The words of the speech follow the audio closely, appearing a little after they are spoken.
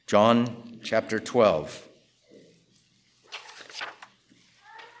John chapter 12.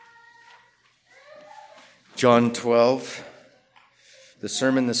 John 12. The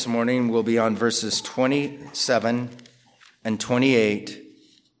sermon this morning will be on verses 27 and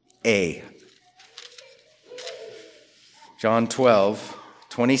 28a. John 12,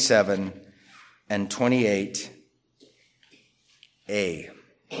 27 and 28a.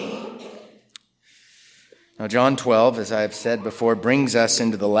 Now, John 12, as I have said before, brings us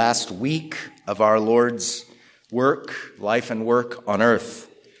into the last week of our Lord's work, life and work on earth.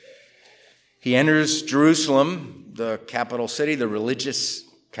 He enters Jerusalem, the capital city, the religious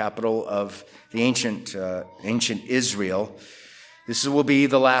capital of the ancient Israel. This will be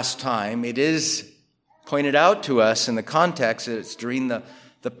the last time. It is pointed out to us in the context that it's during the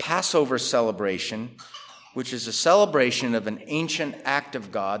Passover celebration, which is a celebration of an ancient act of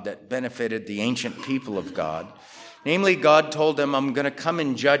God that benefited the ancient people of God. Namely, God told them, I'm going to come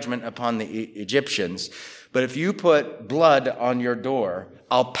in judgment upon the Egyptians, but if you put blood on your door,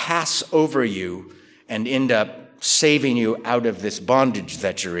 I'll pass over you and end up saving you out of this bondage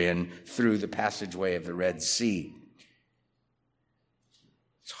that you're in through the passageway of the Red Sea.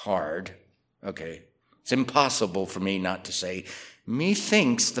 It's hard. Okay. It's impossible for me not to say,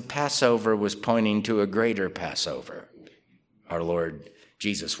 methinks the Passover was pointing to a greater Passover, our Lord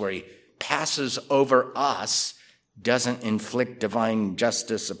Jesus, where he passes over us, doesn't inflict divine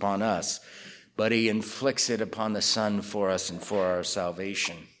justice upon us, but he inflicts it upon the Son for us and for our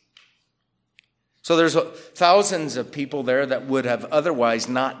salvation. So there's thousands of people there that would have otherwise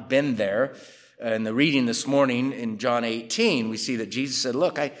not been there. In the reading this morning in John 18, we see that Jesus said,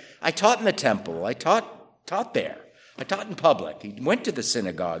 look, I taught in the temple. I taught there. I taught in public. He went to the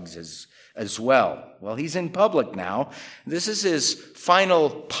synagogues as well. Well, he's in public now. This is his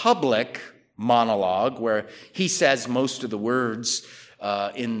final public monologue where he says most of the words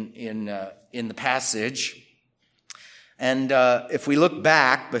in the passage. And if we look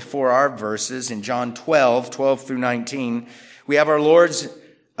back before our verses in John 12 through 19, we have our Lord's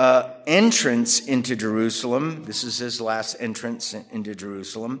entrance into Jerusalem. This is his last entrance into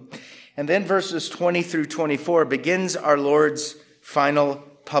Jerusalem. And then verses 20 through 24 begins our Lord's final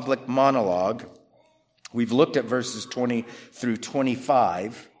public monologue. We've looked at verses 20 through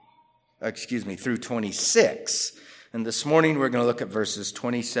 26. And this morning we're going to look at verses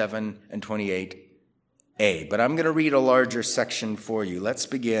 27 and 28a. But I'm going to read a larger section for you. Let's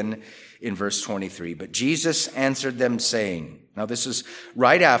begin in verse 23. But Jesus answered them saying, now this is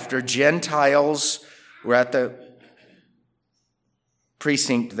right after Gentiles were at the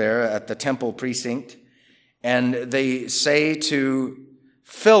precinct there, at the temple precinct, and they say to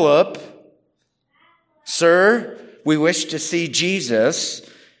Philip, Sir, we wish to see Jesus.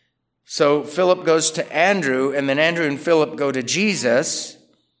 So Philip goes to Andrew, and then Andrew and Philip go to Jesus,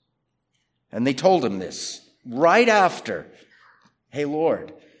 and they told him this right after. Hey,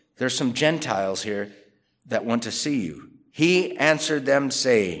 Lord, there's some Gentiles here that want to see you. He answered them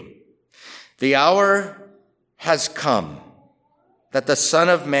saying, the hour has come that the Son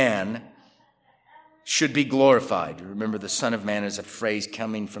of Man should be glorified. Remember, the Son of Man is a phrase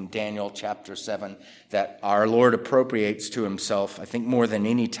coming from Daniel chapter 7 that our Lord appropriates to himself, I think more than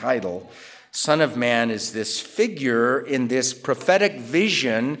any title. Son of Man is this figure in this prophetic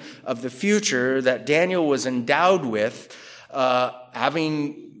vision of the future that Daniel was endowed with.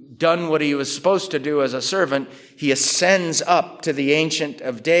 Having done what he was supposed to do as a servant, he ascends up to the Ancient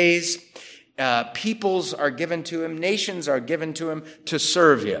of Days. Peoples are given to him, nations are given to him to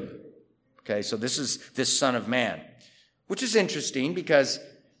serve him. Okay, so this is this Son of Man, which is interesting because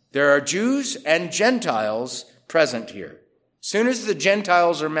there are Jews and Gentiles present here. As soon as the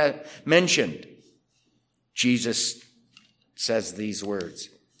Gentiles are mentioned, Jesus says these words.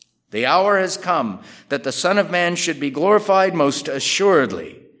 The hour has come that the Son of Man should be glorified. Most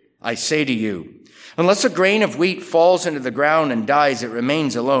assuredly, I say to you, unless a grain of wheat falls into the ground and dies, it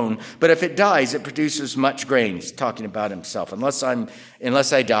remains alone. But if it dies, it produces much grain. He's talking about himself. Unless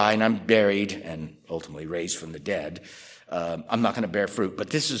I die and I'm buried and ultimately raised from the dead, I'm not going to bear fruit. But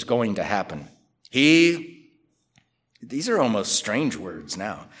this is going to happen. These are almost strange words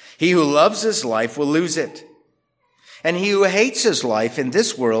now. He who loves his life will lose it. And he who hates his life in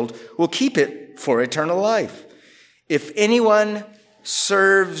this world will keep it for eternal life. If anyone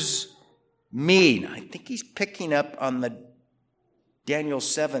serves me, I think he's picking up on the Daniel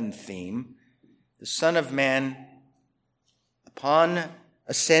 7 theme. The Son of Man, upon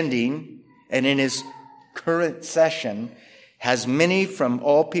ascending and in his current session, has many from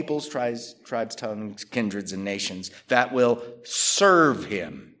all peoples, tribes, tongues, kindreds, and nations that will serve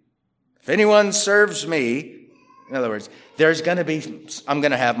him. If anyone serves me, In other words, I'm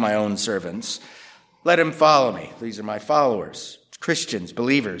going to have my own servants. Let him follow me. These are my followers, Christians,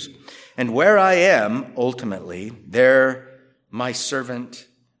 believers. And where I am, ultimately, there my servant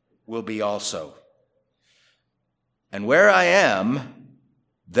will be also. And where I am,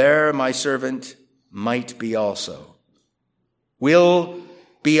 there my servant might be also. Will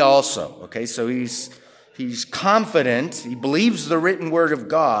be also. Okay, so he's confident. He believes the written word of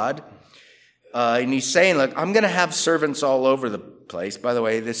God. And he's saying, look, I'm going to have servants all over the place. By the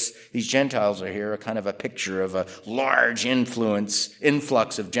way, these Gentiles are here, a kind of a picture of a large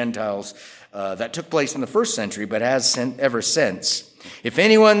influx of Gentiles that took place in the first century, but has ever since. If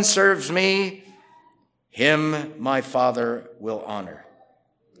anyone serves me, him my Father will honor.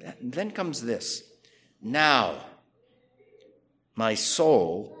 And then comes this. Now, my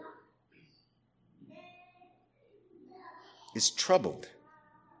soul is troubled.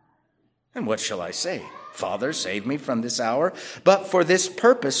 And what shall I say? Father, save me from this hour. But for this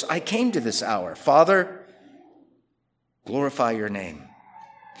purpose I came to this hour. Father, glorify your name.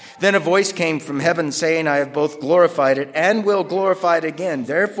 Then a voice came from heaven saying, I have both glorified it and will glorify it again.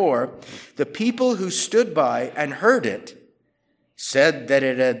 Therefore, the people who stood by and heard it said that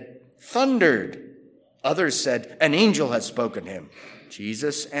it had thundered. Others said, an angel has spoken to him.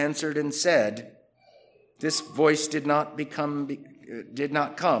 Jesus answered and said, this voice did not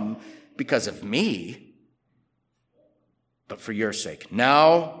come because of me, but for your sake.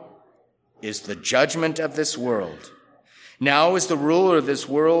 Now is the judgment of this world. Now is the ruler of this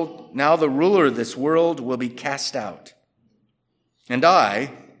world. Now the ruler of this world will be cast out. And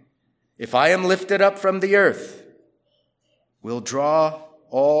I, if I am lifted up from the earth, will draw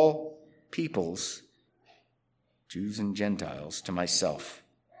all peoples, Jews and Gentiles, to myself.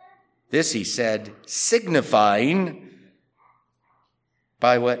 This he said, signifying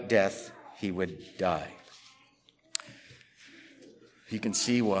by what death he would die. You can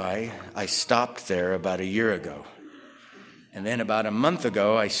see why I stopped there about a year ago. And then about a month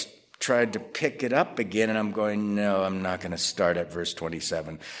ago, I tried to pick it up again, and I'm going, no, I'm not going to start at verse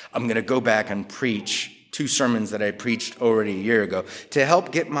 27. I'm going to go back and preach 2 sermons that I preached already a year ago to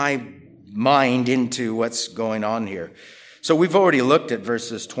help get my mind into what's going on here. So we've already looked at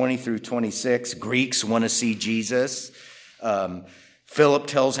verses 20 through 26. Greeks want to see Jesus. Philip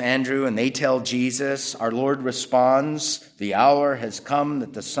tells Andrew, and they tell Jesus. Our Lord responds, the hour has come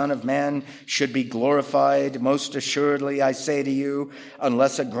that the Son of Man should be glorified. Most assuredly, I say to you,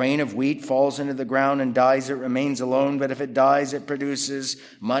 unless a grain of wheat falls into the ground and dies, it remains alone. But if it dies, it produces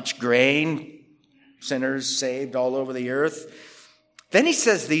much grain. Sinners saved all over the earth. Then he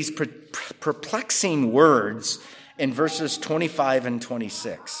says these perplexing words in verses 25 and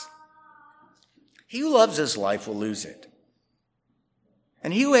 26. He who loves his life will lose it.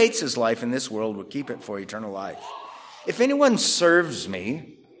 And he who hates his life in this world will keep it for eternal life. If anyone serves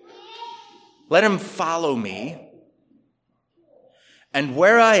me, let him follow me. And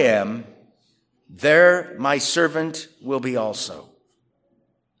where I am, there my servant will be also.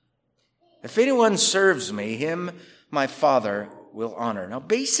 If anyone serves me, him my Father will honor. Now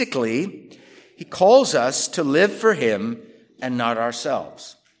basically, he calls us to live for him and not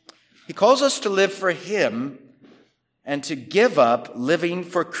ourselves. He calls us to live for him and to give up living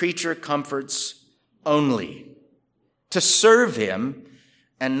for creature comforts only, to serve him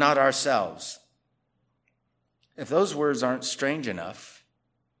and not ourselves. If those words aren't strange enough,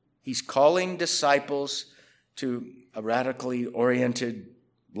 he's calling disciples to a radically oriented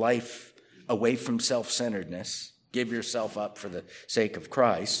life away from self-centeredness. Give yourself up for the sake of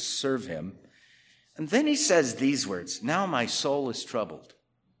Christ, serve him. And then he says these words, now my soul is troubled.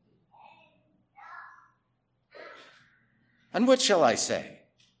 And what shall I say?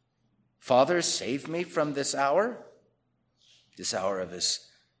 Father, save me from this hour of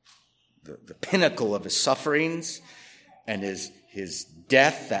the pinnacle of his sufferings and his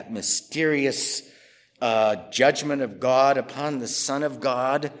death, that mysterious judgment of God upon the Son of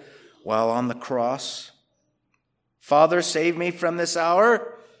God while on the cross. Father, save me from this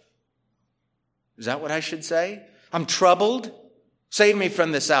hour. Is that what I should say? I'm troubled. Save me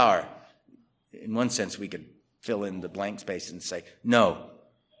from this hour. In one sense, we could fill in the blank space and say, no,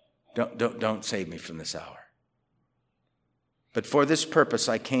 don't save me from this hour. But for this purpose,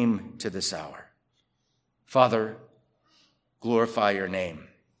 I came to this hour. Father, glorify your name.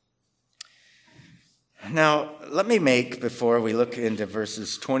 Now, let me make, before we look into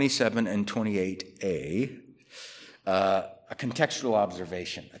verses 27 and 28a, a contextual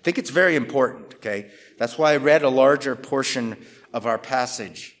observation. I think it's very important, okay? That's why I read a larger portion of our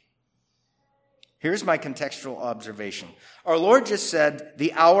passage. Here's my contextual observation. Our Lord just said,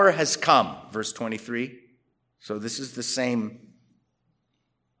 the hour has come, verse 23. So this is the same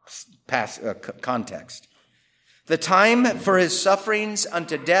context. The time for his sufferings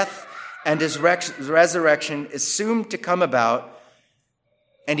unto death and his resurrection is soon to come about,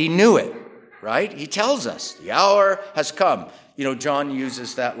 and he knew it, right? He tells us the hour has come. John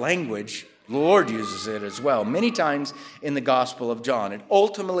uses that language. The Lord uses it as well many times in the Gospel of John. It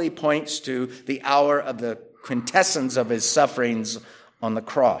ultimately points to the hour of the quintessence of his sufferings on the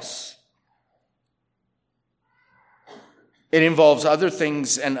cross. It involves other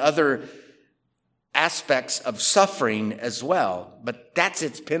things and other aspects of suffering as well, but that's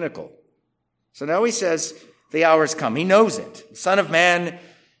its pinnacle. So now he says, the hour has come. He knows it. The Son of Man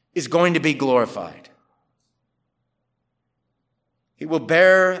is going to be glorified. He will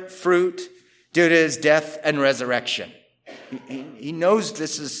bear fruit due to his death and resurrection. He knows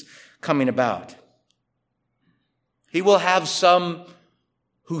this is coming about. He will have some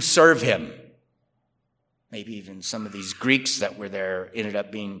who serve him. Maybe even some of these Greeks that were there ended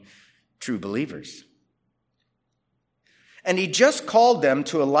up being true believers. And he just called them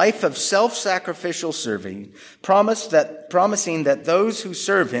to a life of self-sacrificial serving, promising that those who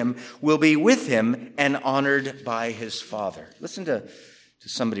serve him will be with him and honored by his Father. Listen to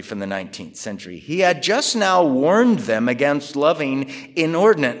somebody from the 19th century. He had just now warned them against loving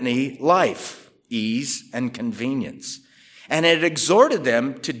inordinately life, ease, and convenience, and had exhorted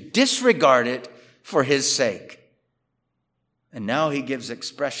them to disregard it for his sake. And now he gives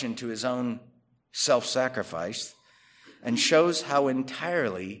expression to his own self-sacrifice and shows how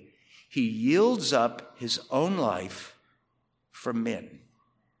entirely he yields up his own life for men.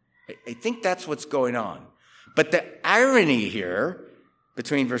 I think that's what's going on. But the irony here,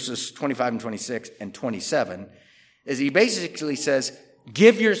 between verses 25 and 26 and 27, is he basically says,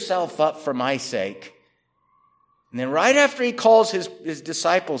 give yourself up for my sake. And then right after he calls his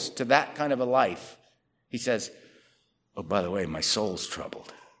disciples to that kind of a life, he says, oh, by the way, my soul's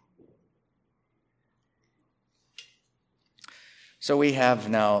troubled. So we have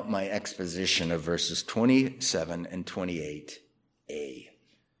now my exposition of verses 27 and 28a.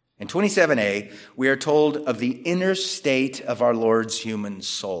 In 27a, we are told of the inner state of our Lord's human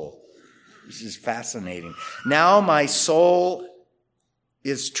soul. This is fascinating. Now my soul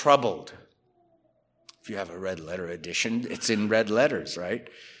is troubled. If you have a red letter edition, it's in red letters, right?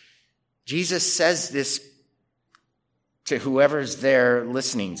 Jesus says this to whoever's there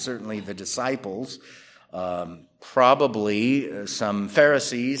listening, certainly the disciples, probably some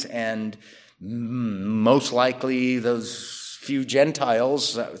Pharisees, and most likely those few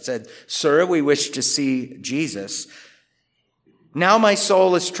Gentiles that said, Sir, we wish to see Jesus. Now my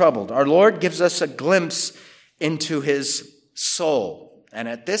soul is troubled. Our Lord gives us a glimpse into his soul. And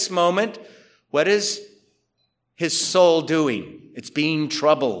at this moment, what is his soul doing? It's being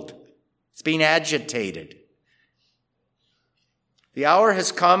troubled. It's being agitated. The hour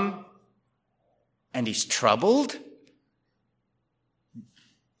has come, and he's troubled?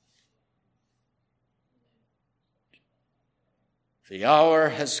 The hour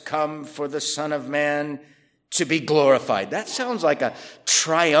has come for the Son of Man to be glorified. That sounds like a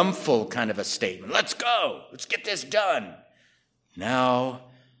triumphal kind of a statement. Let's go. Let's get this done. Now,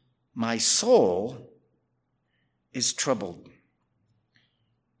 my soul is troubled.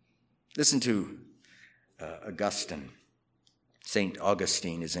 Listen to Augustine. St.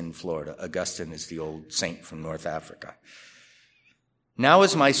 Augustine is in Florida. Augustine is the old saint from North Africa. Now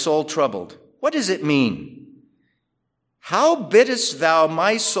is my soul troubled. What does it mean? How biddest thou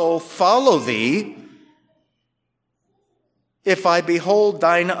my soul follow thee if I behold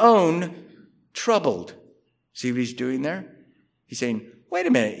thine own troubled? See what he's doing there? He's saying, wait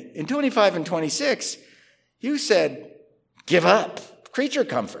a minute, in 25 and 26, you said, give up creature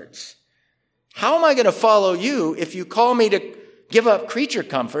comforts. How am I going to follow you if you call me to give up creature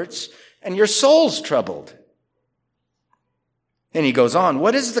comforts and your soul's troubled? And he goes on,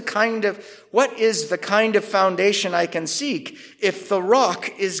 what is the kind of foundation I can seek if the rock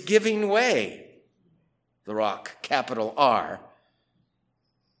is giving way? The rock, capital R.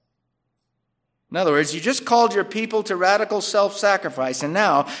 In other words, you just called your people to radical self-sacrifice, and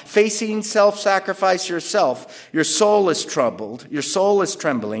now, facing self-sacrifice yourself, your soul is troubled, your soul is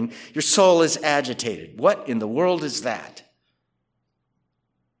trembling, your soul is agitated. What in the world is that?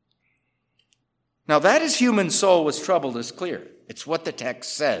 Now, that his human soul was troubled is clear. It's what the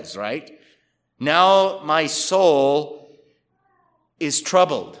text says, right? Now my soul is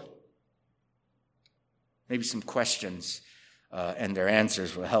troubled. Maybe some questions and their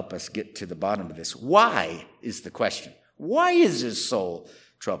answers will help us get to the bottom of this. Why is the question? Why is his soul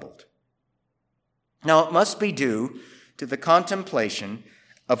troubled? Now, it must be due to the contemplation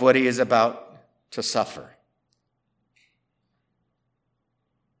of what he is about to suffer.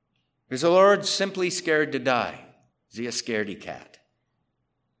 Is the Lord simply scared to die? Is he a scaredy cat?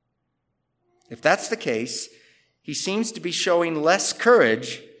 If that's the case, he seems to be showing less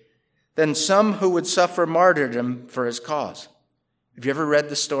courage than some who would suffer martyrdom for his cause. Have you ever read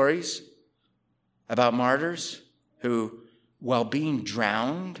the stories about martyrs who, while being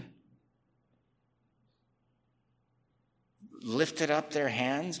drowned, lifted up their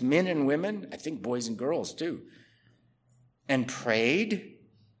hands, men and women, I think boys and girls too, and prayed,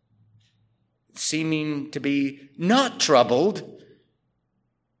 seeming to be not troubled?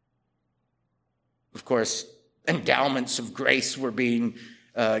 Of course, endowments of grace were being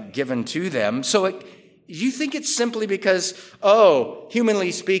given to them. So you think it's simply because,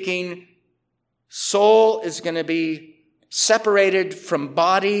 humanly speaking, soul is going to be separated from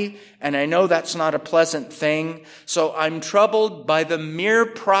body, and I know that's not a pleasant thing, so I'm troubled by the mere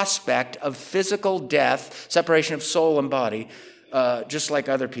prospect of physical death, separation of soul and body, just like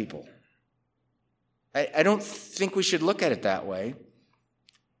other people. I don't think we should look at it that way,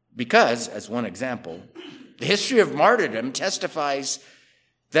 because, as one example, the history of martyrdom testifies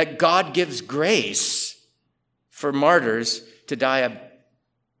that God gives grace for martyrs to die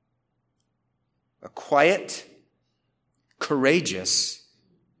a quiet, courageous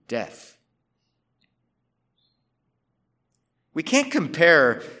death. We can't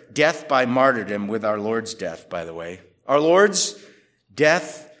compare death by martyrdom with our Lord's death, by the way. Our Lord's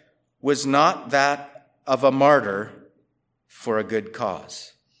death was not that of a martyr for a good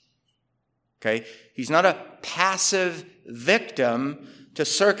cause. Okay? He's not a passive victim to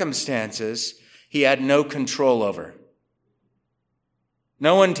circumstances he had no control over.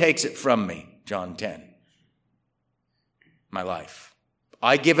 No one takes it from me, John 10. My life.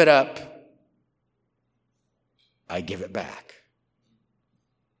 I give it up. I give it back.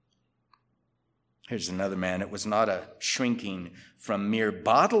 Here's another man. It was not a shrinking from mere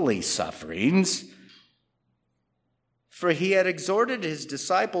bodily sufferings, for he had exhorted his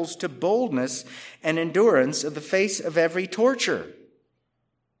disciples to boldness and endurance of the face of every torture.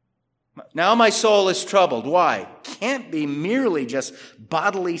 Now my soul is troubled. Why? Can't be merely just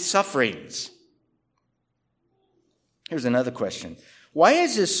bodily sufferings. Here's another question. Why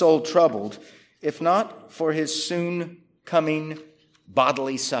is his soul troubled if not for his soon coming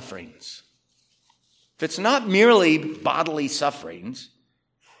bodily sufferings? If it's not merely bodily sufferings,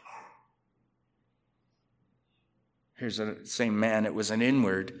 here's the same man. It was an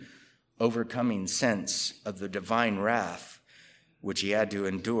inward, overcoming sense of the divine wrath which he had to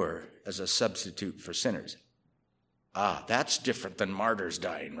endure as a substitute for sinners. That's different than martyrs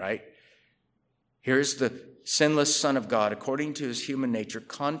dying, right? Here's the sinless Son of God, according to his human nature,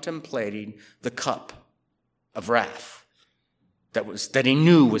 contemplating the cup of wrath that he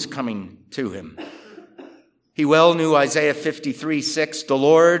knew was coming to him. He well knew Isaiah 53:6, the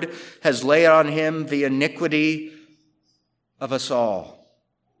Lord has laid on him the iniquity of us all.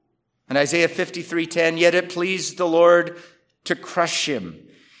 And Isaiah 53:10, yet it pleased the Lord to crush him.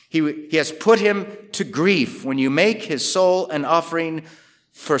 He has put him to grief when you make his soul an offering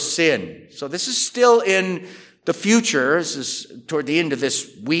for sin. So this is still in the future. This is toward the end of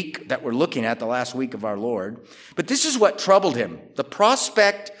this week that we're looking at, the last week of our Lord. But this is what troubled him. The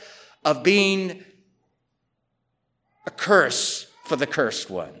prospect of being a curse for the cursed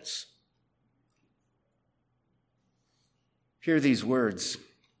ones. Hear these words.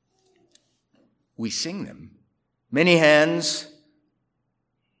 We sing them. Many hands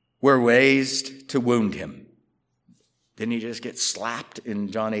were raised to wound him. Didn't he just get slapped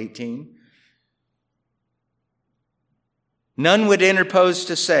in John 18? None would interpose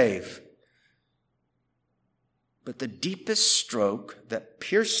to save. But the deepest stroke that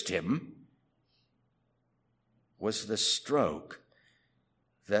pierced him was the stroke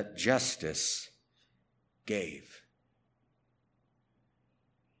that justice gave.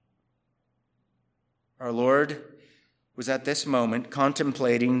 Our Lord was at this moment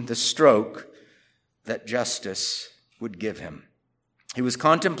contemplating the stroke that justice would give him. He was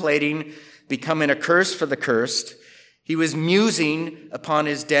contemplating becoming a curse for the cursed. He was musing upon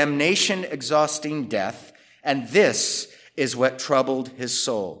his damnation-exhausting death, and this is what troubled his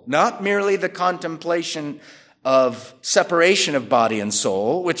soul. Not merely the contemplation of separation of body and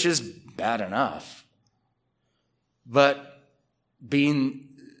soul, which is bad enough, but being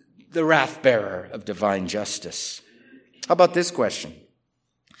the wrath-bearer of divine justice. How about this question?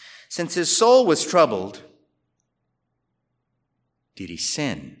 Since his soul was troubled, did he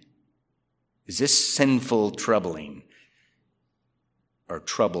sin? Is this sinful troubling or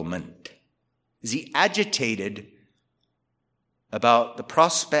troublement? Is he agitated about the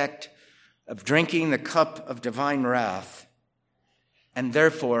prospect of drinking the cup of divine wrath and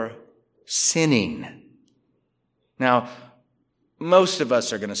therefore sinning. Now, most of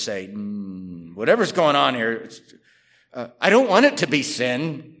us are going to say, whatever's going on here, I don't want it to be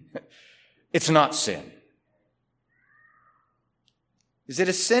sin. It's not sin. Is it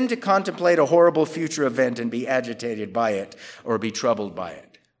a sin to contemplate a horrible future event and be agitated by it or be troubled by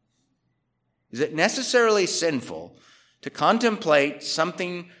it? Is it necessarily sinful to contemplate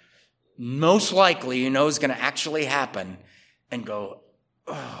something most likely you know is going to actually happen and go,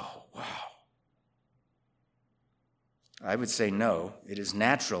 oh, wow? I would say no. It is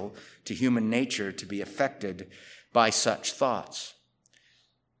natural to human nature to be affected by such thoughts.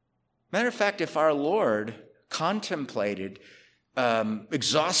 Matter of fact, if our Lord contemplated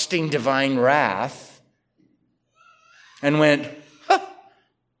exhausting divine wrath and went,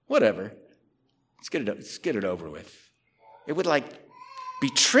 whatever, let's get it over with, it would be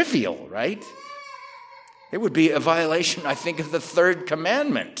trivial, right? It would be a violation, I think, of the third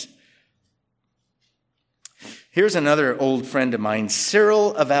commandment. Here's another old friend of mine,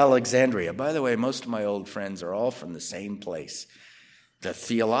 Cyril of Alexandria. By the way, most of my old friends are all from the same place, the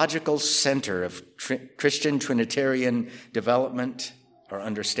theological center of Christian Trinitarian development or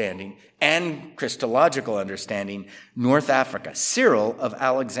understanding and Christological understanding, North Africa. Cyril of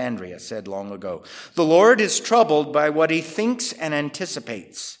Alexandria said long ago, "The Lord is troubled by what he thinks and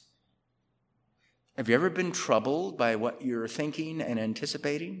anticipates." Have you ever been troubled by what you're thinking and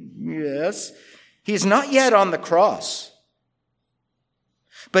anticipating? Yes. He is not yet on the cross,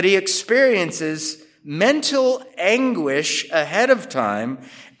 but he experiences mental anguish ahead of time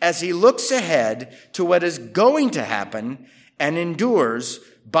as he looks ahead to what is going to happen and endures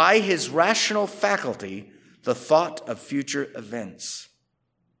by his rational faculty the thought of future events.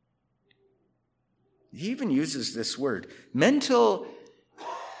 He even uses this word, mental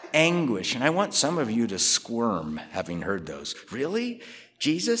anguish, and I want some of you to squirm having heard those. Really?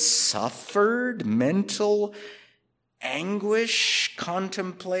 Jesus suffered mental anguish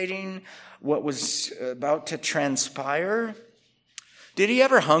contemplating what was about to transpire? Did he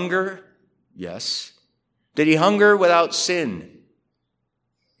ever hunger? Yes. Did he hunger without sin?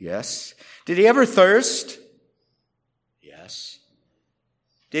 Yes. Did he ever thirst? Yes.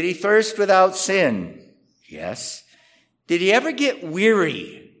 Did he thirst without sin? Yes. Did he ever get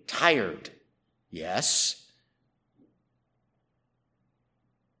weary, tired? Yes.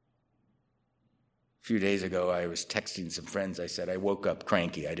 A few days ago, I was texting some friends. I said, I woke up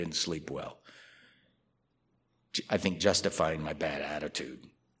cranky. I didn't sleep well. I think justifying my bad attitude.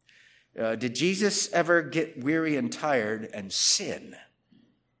 Did Jesus ever get weary and tired and sin?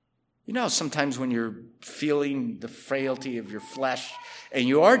 You know, sometimes when you're feeling the frailty of your flesh and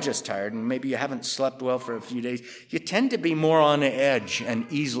you are just tired and maybe you haven't slept well for a few days, you tend to be more on the edge and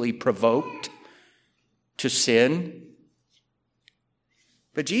easily provoked to sin.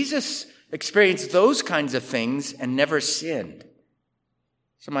 But Jesus experienced those kinds of things and never sinned.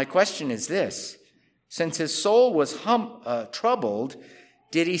 So my question is this: since his soul was troubled,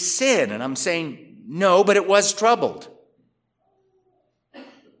 did he sin? And I'm saying no, but it was troubled.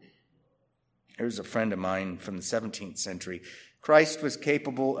 Here's a friend of mine from the 17th century. Christ was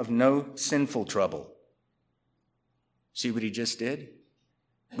capable of no sinful trouble. See what he just did?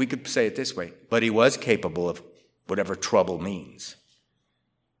 We could say it this way, but he was capable of whatever trouble means.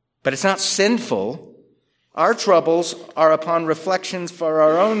 But it's not sinful. Our troubles are upon reflections for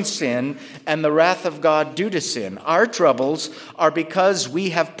our own sin and the wrath of God due to sin. Our troubles are because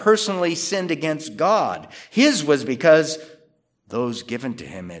we have personally sinned against God. His was because those given to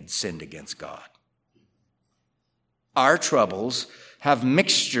him had sinned against God. Our troubles have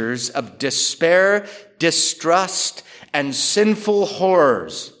mixtures of despair, distrust, and sinful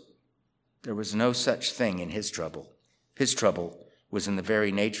horrors. There was no such thing in his trouble. His trouble was in the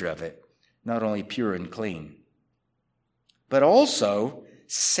very nature of it, not only pure and clean, but also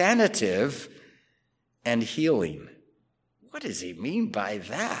sanative and healing. What does he mean by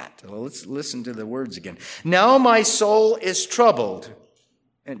that? Well, let's listen to the words again. Now my soul is troubled.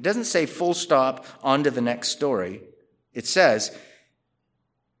 And it doesn't say full stop, on to the next story. It says,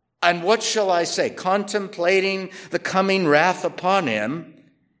 and what shall I say? Contemplating the coming wrath upon him,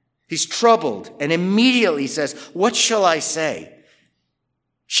 he's troubled and immediately says, what shall I say?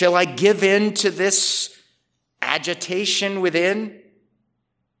 Shall I give in to this agitation within?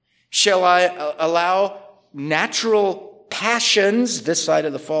 Shall I allow natural passions, this side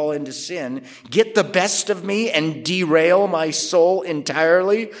of the fall into sin, get the best of me and derail my soul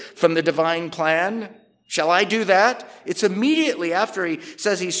entirely from the divine plan? Shall I do that? It's immediately after he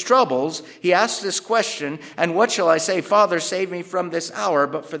says he's troubled, he asks this question, and what shall I say? Father, save me from this hour,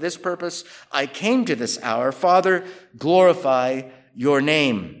 but for this purpose I came to this hour. Father, glorify your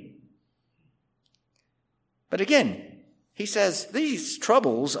name. But again, he says these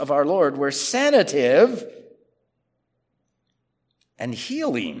troubles of our Lord were sanative and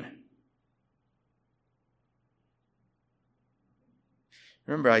healing.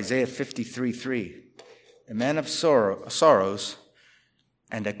 Remember Isaiah 53:3. A man of sorrows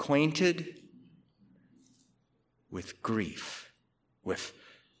and acquainted with grief. This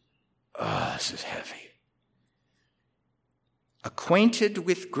is heavy. Acquainted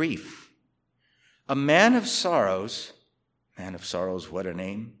with grief. A man of sorrows, what a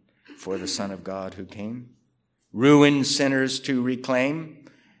name for the Son of God who came. Ruined sinners to reclaim.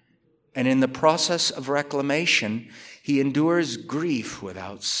 And in the process of reclamation, he endures grief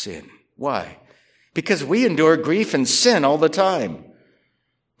without sin. Why? Because we endure grief and sin all the time.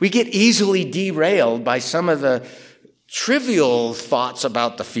 We get easily derailed by some of the trivial thoughts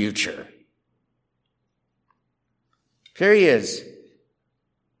about the future. Here he is,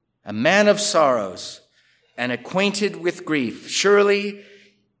 a man of sorrows and acquainted with grief. Surely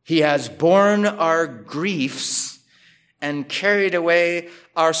he has borne our griefs and carried away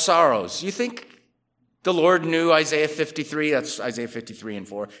our sorrows. You think the Lord knew Isaiah 53? That's Isaiah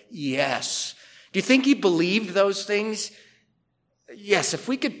 53:4. Yes. Do you think he believed those things? Yes. If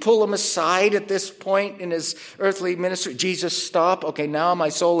we could pull him aside at this point in his earthly ministry, Jesus, stop. Okay, now my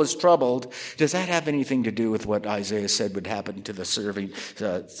soul is troubled. Does that have anything to do with what Isaiah said would happen to the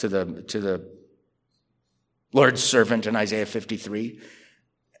to the Lord's servant in Isaiah 53?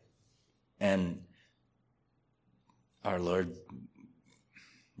 And our Lord,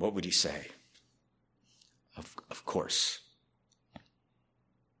 what would he say? Of course.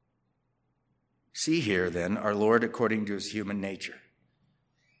 See here, then, our Lord according to his human nature.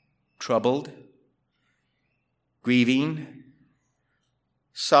 Troubled, grieving,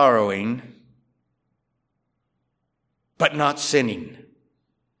 sorrowing, but not sinning.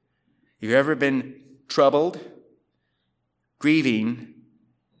 Have you ever been troubled, grieving,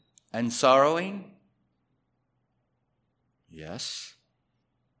 and sorrowing? Yes.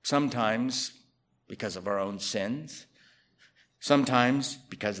 Sometimes because of our own sins. Sometimes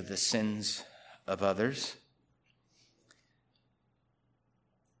because of the sins of others.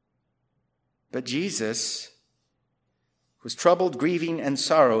 But Jesus was troubled, grieving, and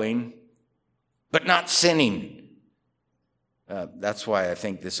sorrowing, but not sinning. That's why I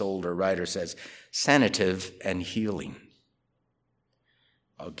think this older writer says sanative and healing.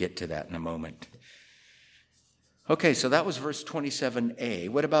 I'll get to that in a moment. Okay, so that was verse 27a.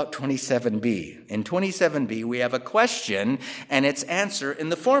 What about 27b? In 27b, we have a question and its answer in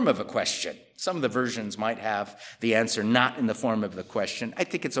the form of a question. Some of the versions might have the answer not in the form of the question. I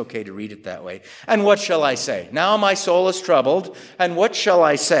think it's okay to read it that way. And what shall I say? Now my soul is troubled, and what shall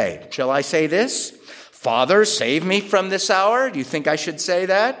I say? Shall I say this? Father, save me from this hour? Do you think I should say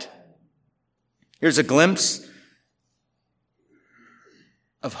that? Here's a glimpse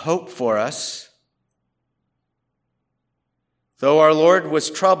of hope for us. Though our Lord was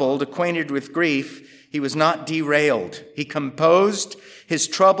troubled, acquainted with grief, he was not derailed. He composed his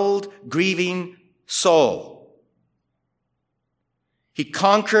troubled, grieving soul. He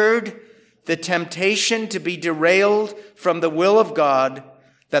conquered the temptation to be derailed from the will of God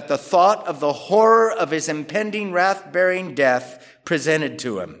that the thought of the horror of his impending wrath-bearing death presented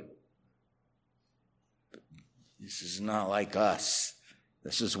to him. This is not like us.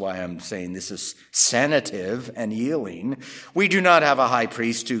 This is why I'm saying this is sanative and healing. We do not have a high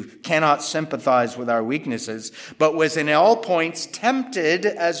priest who cannot sympathize with our weaknesses, but was in all points tempted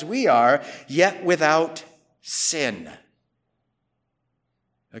as we are, yet without sin.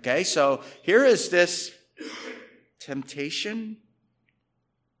 Okay, so here is this temptation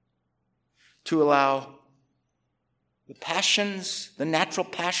to allow the passions, the natural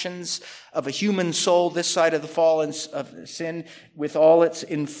passions of a human soul this side of the fall of sin with all its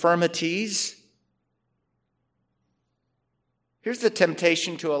infirmities. Here's the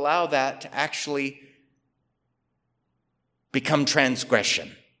temptation to allow that to actually become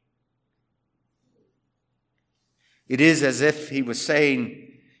transgression. It is as if he was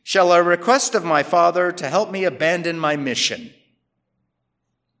saying, shall I request of my Father to help me abandon my mission?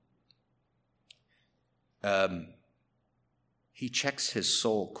 He checks his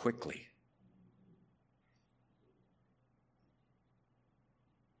soul quickly.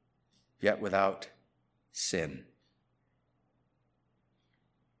 Yet without sin.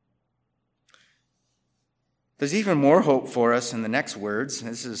 There's even more hope for us in the next words.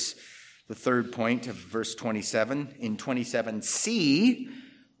 This is the third point of verse 27. In 27c,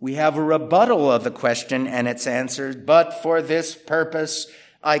 we have a rebuttal of the question and its answer, but for this purpose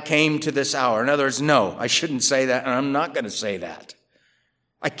I came to this hour. In other words, no, I shouldn't say that, and I'm not going to say that.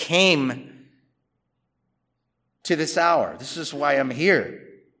 I came to this hour. This is why I'm here.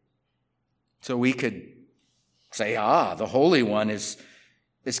 So we could say, the Holy One is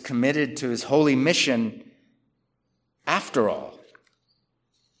committed to his holy mission after all.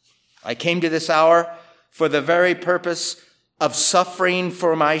 I came to this hour for the very purpose of suffering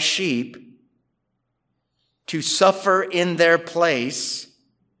for my sheep, to suffer in their place,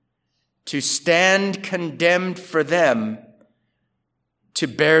 to stand condemned for them, to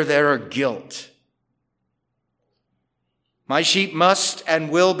bear their guilt. My sheep must and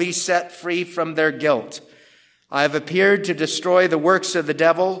will be set free from their guilt. I have appeared to destroy the works of the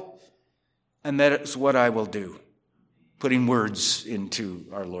devil, and that is what I will do. Putting words into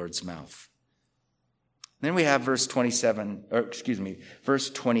our Lord's mouth. Then we have verse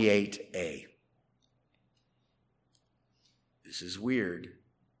 28a. This is weird.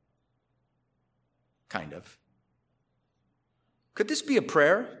 Kind of. Could this be a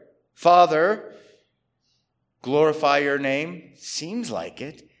prayer? Father, glorify your name. Seems like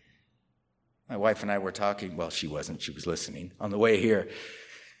it. My wife and I were talking. Well, she wasn't. She was listening on the way here.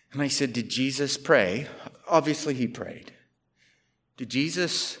 And I said, did Jesus pray? Obviously, he prayed. Did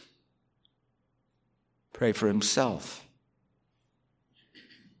Jesus pray for himself?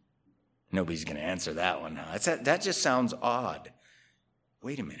 Nobody's going to answer that one. That just sounds odd.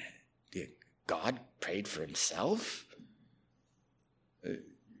 Wait a minute. Did God prayed for himself? You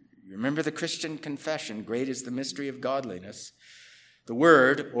remember the Christian confession, great is the mystery of godliness. The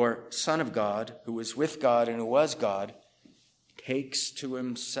Word, or Son of God, who was with God and who was God, takes to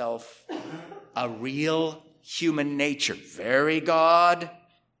himself a real human nature. Very God,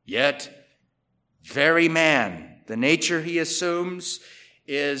 yet very man. The nature he assumes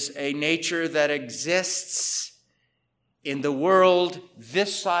is a nature that exists in the world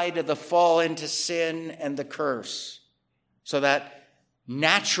this side of the fall into sin and the curse. So that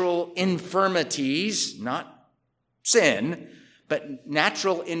natural infirmities, not sin, but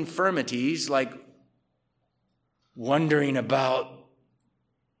natural infirmities like wondering about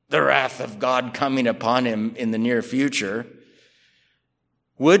the wrath of God coming upon him in the near future,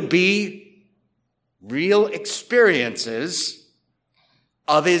 would be real experiences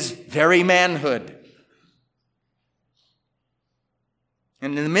of his very manhood.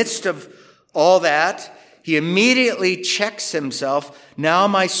 And in the midst of all that, he immediately checks himself. Now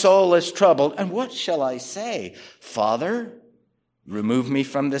my soul is troubled. And what shall I say? Father, remove me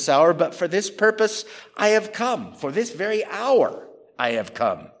from this hour, but for this purpose I have come. For this very hour I have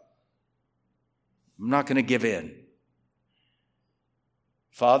come. I'm not going to give in.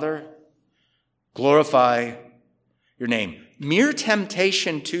 Father, glorify your name. Mere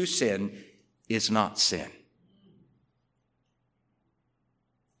temptation to sin is not sin.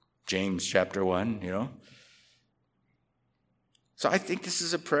 James chapter 1, So I think this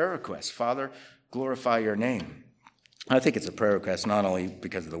is a prayer request. Father, glorify your name. I think it's a prayer request not only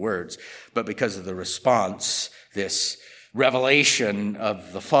because of the words, but because of the response, this revelation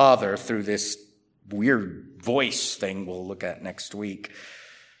of the Father through this weird voice thing we'll look at next week.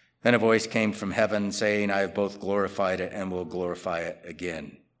 Then a voice came from heaven saying, I have both glorified it and will glorify it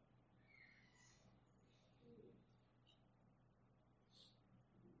again.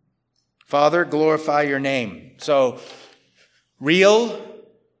 Father, glorify your name. So, real,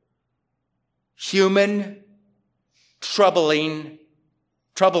 human, troublement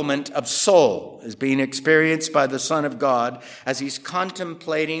of soul is being experienced by the Son of God as he's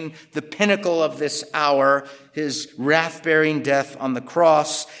contemplating the pinnacle of this hour, his wrath-bearing death on the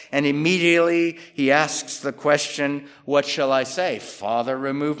cross. And immediately he asks the question, what shall I say? Father,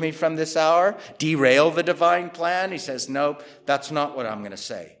 remove me from this hour? Derail the divine plan? He says, nope, that's not what I'm going to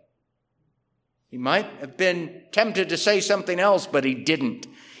say. He might have been tempted to say something else, but he didn't.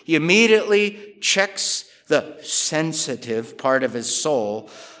 He immediately checks the sensitive part of his soul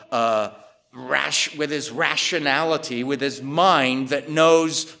with his rationality, with his mind that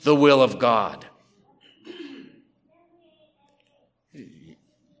knows the will of God.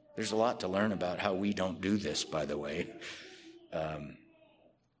 There's a lot to learn about how we don't do this, by the way.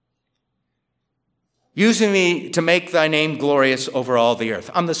 Using me to make thy name glorious over all the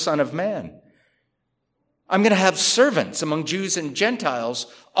earth. I'm the Son of Man. I'm going to have servants among Jews and Gentiles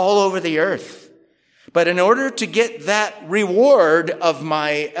all over the earth. But in order to get that reward of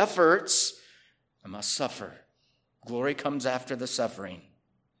my efforts, I must suffer. Glory comes after the suffering.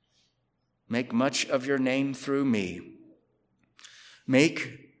 Make much of your name through me.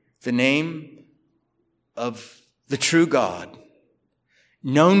 Make the name of the true God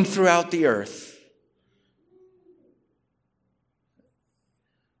known throughout the earth.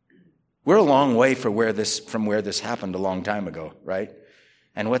 We're a long way from where this happened a long time ago, right?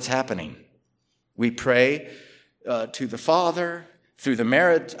 And what's happening? We pray to the Father through the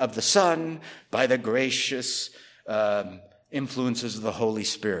merit of the Son by the gracious influences of the Holy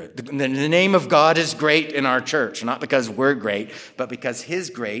Spirit. The name of God is great in our church, not because we're great, but because He's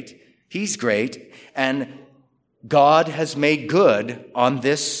great, and God has made good on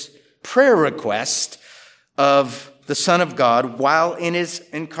this prayer request of the Son of God while in His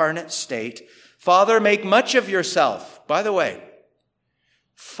incarnate state. Father, make much of yourself. By the way,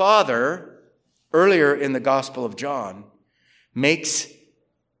 Father, earlier in the Gospel of John,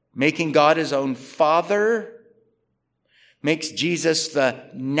 making God His own Father, makes Jesus the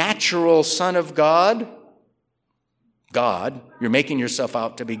natural Son of God. God, you're making yourself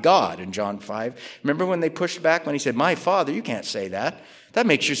out to be God in John 5. Remember when they pushed back when He said, my Father? You can't say that. That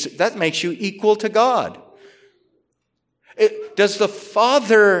makes you equal to God. Does the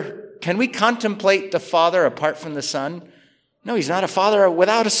Father, can we contemplate the Father apart from the Son? No, He's not a Father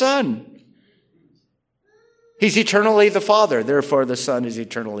without a Son. He's eternally the Father. Therefore, the Son is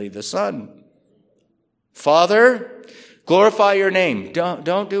eternally the Son. Father, glorify your name.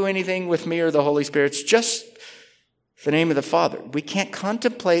 Don't do anything with me or the Holy Spirit. It's just the name of the Father. We can't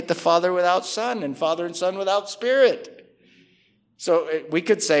contemplate the Father without Son and Father and Son without Spirit. So we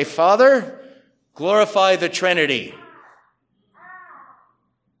could say, Father, glorify the Trinity.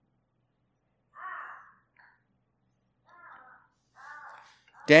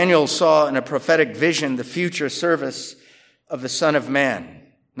 Daniel saw in a prophetic vision the future service of the Son of Man.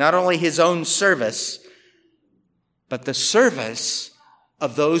 Not only His own service, but the service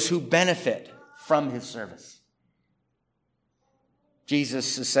of those who benefit from His service.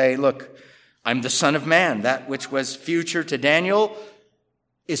 Jesus to say, look, I'm the Son of Man. That which was future to Daniel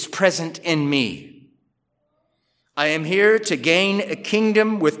is present in me. I am here to gain a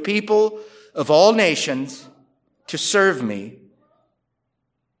kingdom with people of all nations to serve me.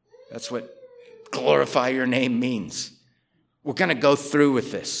 That's what glorify your name means. We're going to go through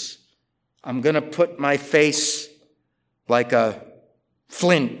with this. I'm going to put my face like a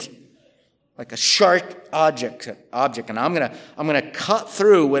flint, like a sharp object, and I'm going to cut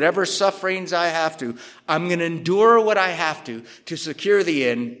through whatever sufferings I have to. I'm going to endure what I have to secure the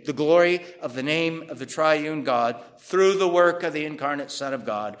end, the glory of the name of the triune God through the work of the incarnate Son of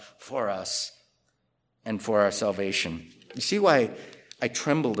God for us and for our salvation. You see why I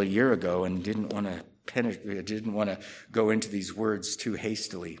trembled a year ago and didn't want to go into these words too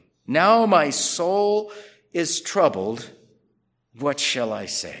hastily. Now my soul is troubled. What shall I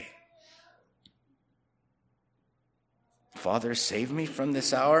say? Father, save me from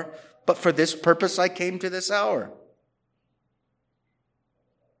this hour, but for this purpose I came to this hour.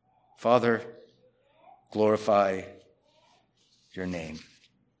 Father, glorify your name.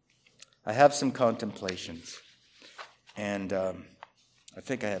 I have some contemplations, and I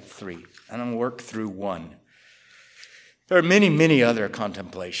think I have 3, and I'm going to work through one. There are many, many other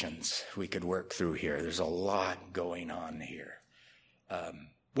contemplations we could work through here. There's a lot going on here.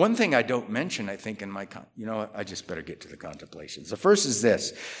 One thing I don't mention, I think, in my, I just better get to the contemplations. The first is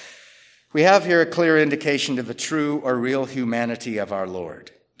this. We have here a clear indication of the true or real humanity of our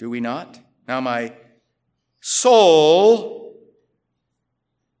Lord. Do we not? Now my soul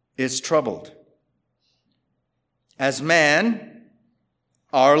is troubled. As man,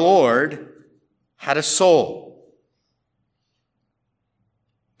 our Lord had a soul.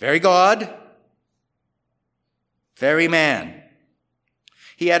 Very God, very man.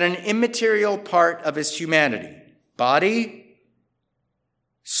 He had an immaterial part of his humanity, body,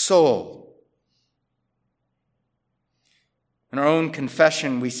 soul. In our own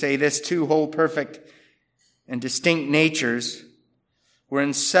confession, we say this: 2 whole, perfect, and distinct natures were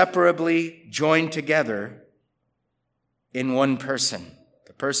inseparably joined together in one person.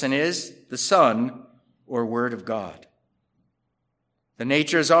 The person is the Son, or Word of God. The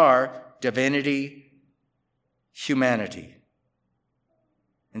natures are divinity, humanity.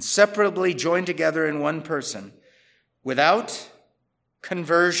 Inseparably joined together in one person. Without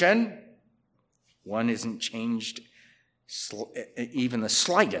conversion, one isn't changed even the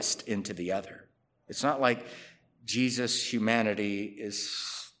slightest into the other. It's not like Jesus' humanity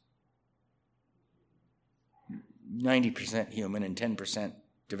is 90% human and 10%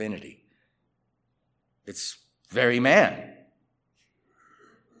 divinity. It's very man.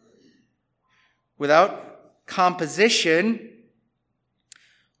 Without composition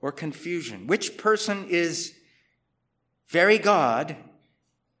or confusion. Which person is very God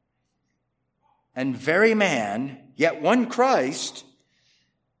and very man, yet one Christ,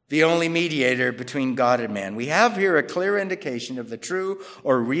 the only mediator between God and man? We have here a clear indication of the true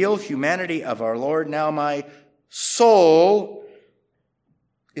or real humanity of our Lord. Now my soul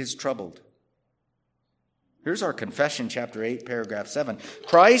is troubled. Here's our confession, chapter 8, paragraph 7.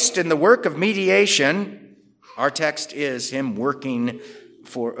 Christ in the work of mediation, our text is him working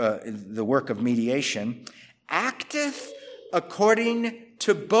for the work of mediation, acteth according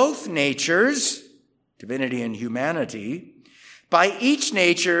to both natures, divinity and humanity, by each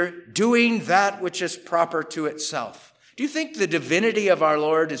nature doing that which is proper to itself. Do you think the divinity of our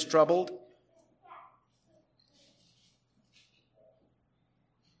Lord is troubled?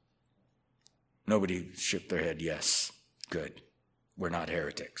 Nobody shook their head, yes. Good. We're not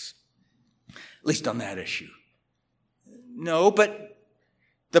heretics. At least on that issue. No, but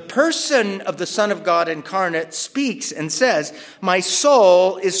the person of the Son of God incarnate speaks and says, my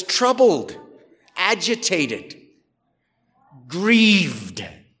soul is troubled, agitated, grieved.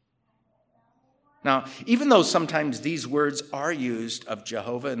 Now, even though sometimes these words are used of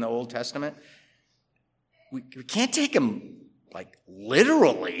Jehovah in the Old Testament, we can't take them like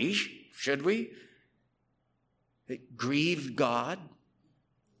literally, should we? It grieved God.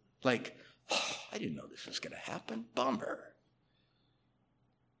 Like, oh, I didn't know this was going to happen. Bummer.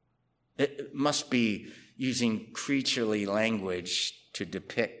 It must be using creaturely language to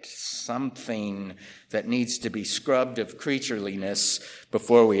depict something that needs to be scrubbed of creatureliness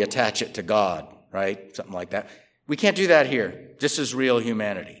before we attach it to God, right? Something like that. We can't do that here. This is real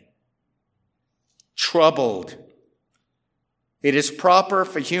humanity. Troubled. It is proper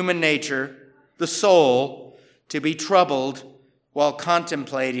for human nature, the soul, to be troubled while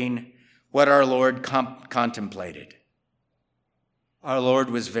contemplating what our Lord contemplated. Our Lord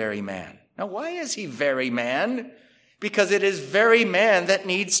was very man. Now, why is he very man? Because it is very man that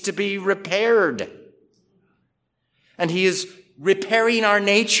needs to be repaired. And he is repairing our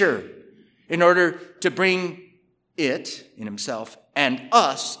nature in order to bring it in himself and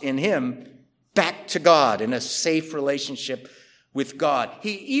us in him back to God in a safe relationship with God.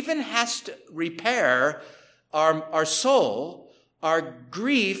 He even has to repair our soul, our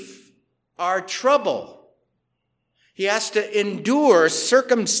grief, our trouble. He has to endure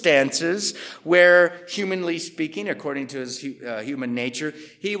circumstances where, humanly speaking, according to his human nature,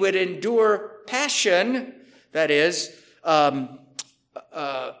 he would endure passion, that is,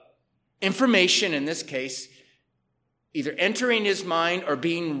 information in this case, either entering his mind or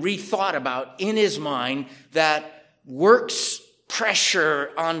being rethought about in his mind that works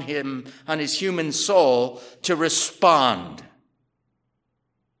pressure on him, on his human soul to respond.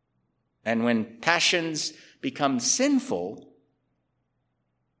 And when passions become sinful,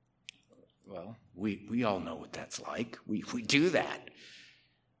 well, we all know what that's like. We do that.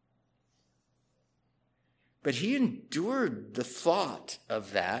 But he endured the thought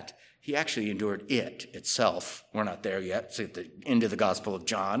of that. He actually endured it itself. We're not there yet. It's at the end of the Gospel of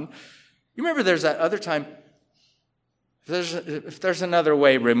John. You remember there's that other time, if there's another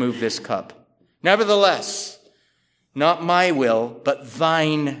way, remove this cup. Nevertheless, not my will, but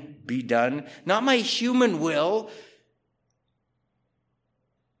thine be done. Not my human will,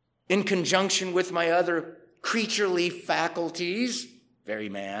 in conjunction with my other creaturely faculties, very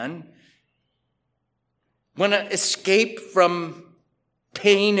man, want to escape from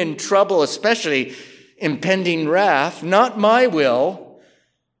pain and trouble, especially impending wrath. Not my will,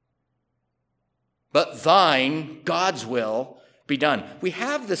 but thine, God's will, be done. We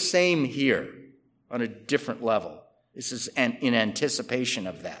have the same here on a different level. This is in anticipation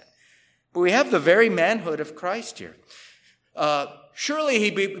of that. But we have the very manhood of Christ here. Surely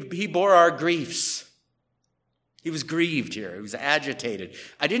he bore our griefs. He was grieved here. He was agitated.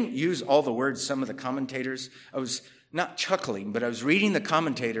 I didn't use all the words some of the commentators. I was not chuckling, but I was reading the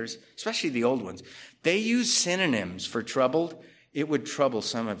commentators, especially the old ones. They use synonyms for troubled. It would trouble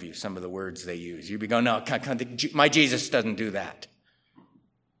some of you, some of the words they use. You'd be going, no, my Jesus doesn't do that.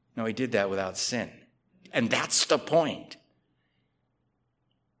 No, he did that without sin. And that's the point.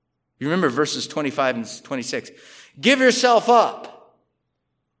 You remember verses 25 and 26. Give yourself up.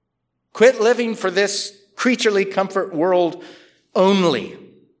 Quit living for this creaturely comfort world only.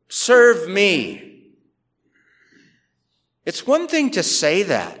 Serve me. It's one thing to say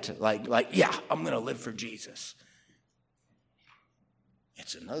that, like, yeah, I'm going to live for Jesus.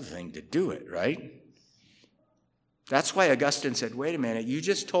 It's another thing to do it, right? That's why Augustine said, wait a minute, you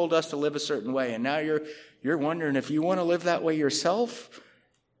just told us to live a certain way, and now you're wondering if you want to live that way yourself?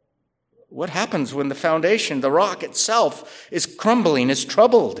 What happens when the foundation, the rock itself, is crumbling, is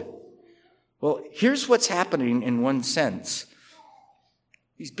troubled? Well, here's what's happening in one sense.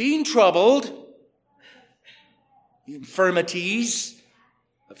 He's being troubled. The infirmities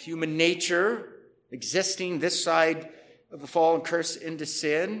of human nature existing this side of the fall and curse into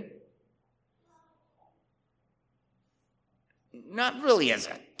sin. Not really as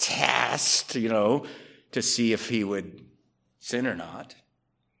a test, to see if he would sin or not.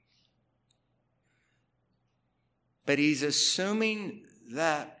 But he's assuming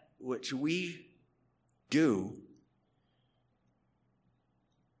that which we do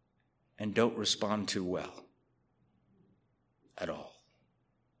and don't respond to well at all.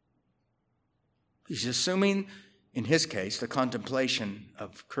 He's assuming, in his case, the contemplation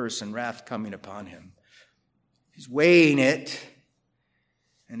of curse and wrath coming upon him. He's weighing it,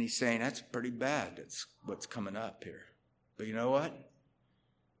 and he's saying, that's pretty bad. That's what's coming up here. But you know what?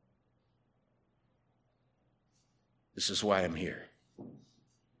 This is why I'm here.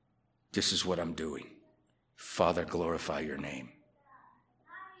 This is what I'm doing. Father, glorify your name.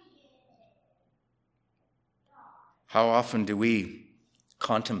 How often do we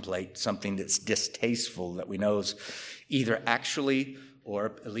contemplate something that's distasteful that we know is either actually or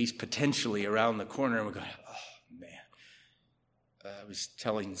at least potentially around the corner, and we go, oh, man. I was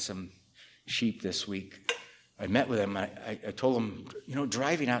telling some sheep this week. I met with them. I told them,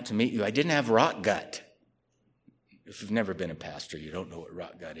 driving out to meet you, I didn't have rock gut. If you've never been a pastor, you don't know what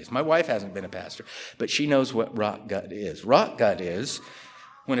rock gut is. My wife hasn't been a pastor, but she knows what rock gut is. Rock gut is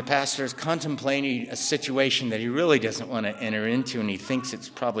when a pastor is contemplating a situation that he really doesn't want to enter into, and he thinks it's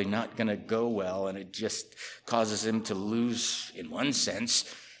probably not going to go well, and it just causes him to lose, in one sense,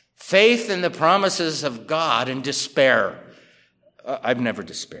 faith in the promises of God and despair. I've never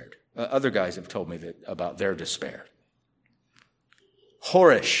despaired. Other guys have told me about their despair.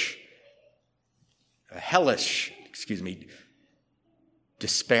 Hellish,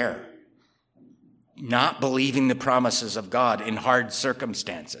 despair. Not believing the promises of God in hard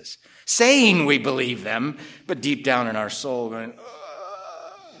circumstances. Saying we believe them, but deep down in our soul going,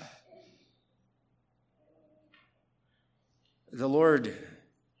 ugh. The Lord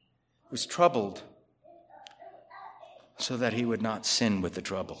was troubled so that he would not sin with the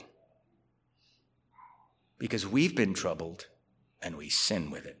trouble. Because we've been troubled and we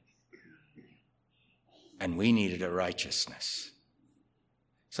sin with it. And we needed a righteousness.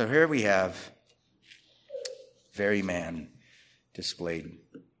 So here we have very man displayed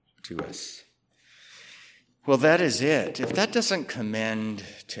to us. Well, that is it. If that doesn't commend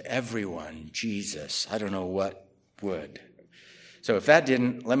to everyone Jesus, I don't know what would. So if that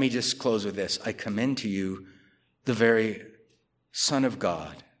didn't, let me just close with this. I commend to you the very Son of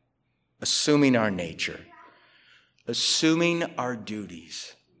God, assuming our nature, assuming our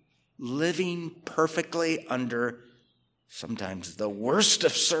duties, living perfectly under sometimes the worst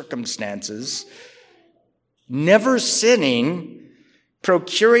of circumstances, never sinning,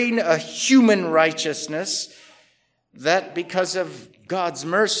 procuring a human righteousness that because of God's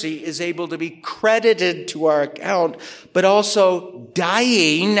mercy is able to be credited to our account, but also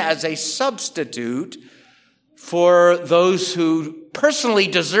dying as a substitute for those who personally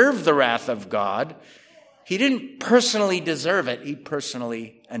deserve the wrath of God. He didn't personally deserve it. He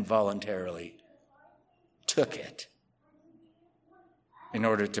personally and voluntarily took it in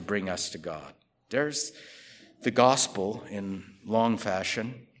order to bring us to God. There's the gospel in long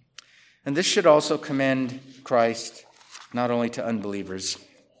fashion. And this should also commend Christ not only to unbelievers,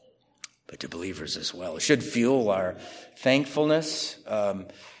 but to believers as well. It should fuel our thankfulness, and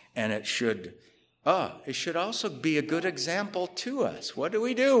it should also be a good example to us. What do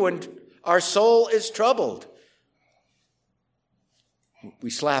we do when our soul is troubled? We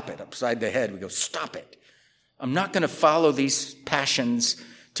slap it upside the head. We go, stop it. I'm not going to follow these passions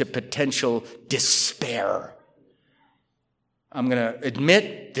to potential despair. I'm going to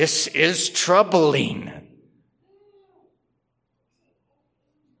admit this is troubling.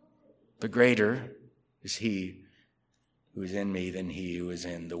 But greater is he who is in me than he who is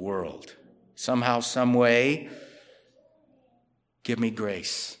in the world. Somehow, some way, give me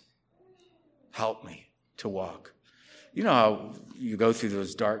grace. Help me to walk. You know how you go through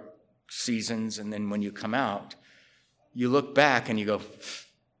those dark seasons, and then when you come out, you look back and you go,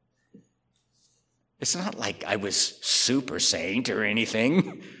 it's not like I was super saint or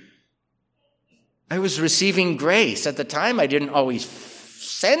anything. I was receiving grace. At the time, I didn't always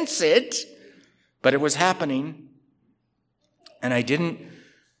sense it, but it was happening, and I didn't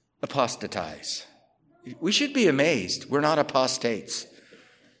apostatize. We should be amazed. We're not apostates.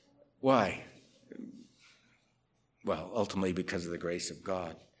 Why? Well, ultimately because of the grace of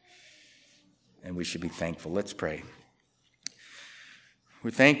God. And we should be thankful. Let's pray. We're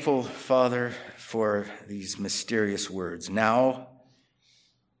thankful, Father, for these mysterious words. Now,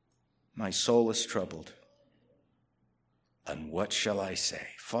 my soul is troubled. And what shall I say?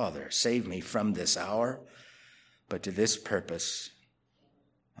 Father, save me from this hour. But to this purpose,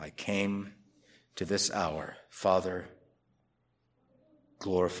 I came to this hour. Father,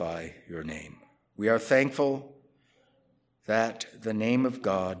 glorify your name. We are thankful that the name of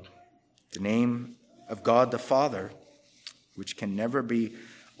God the Father, which can never be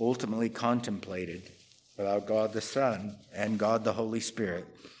ultimately contemplated without God the Son and God the Holy Spirit,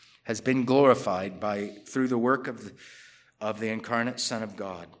 has been glorified through the work of the incarnate Son of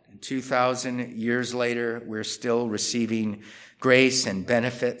God. And 2,000 years later, we're still receiving grace and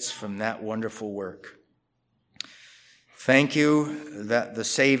benefits from that wonderful work. Thank you that the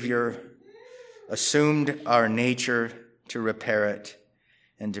Savior assumed our nature to repair it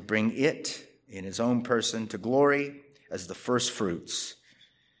and to bring it in his own person to glory as the first fruits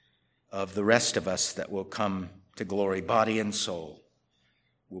of the rest of us that will come to glory, body and soul.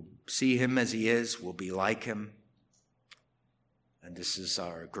 We'll see him as he is. We'll be like him. And this is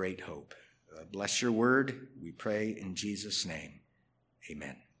our great hope. Bless your word, we pray in Jesus' name.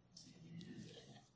 Amen.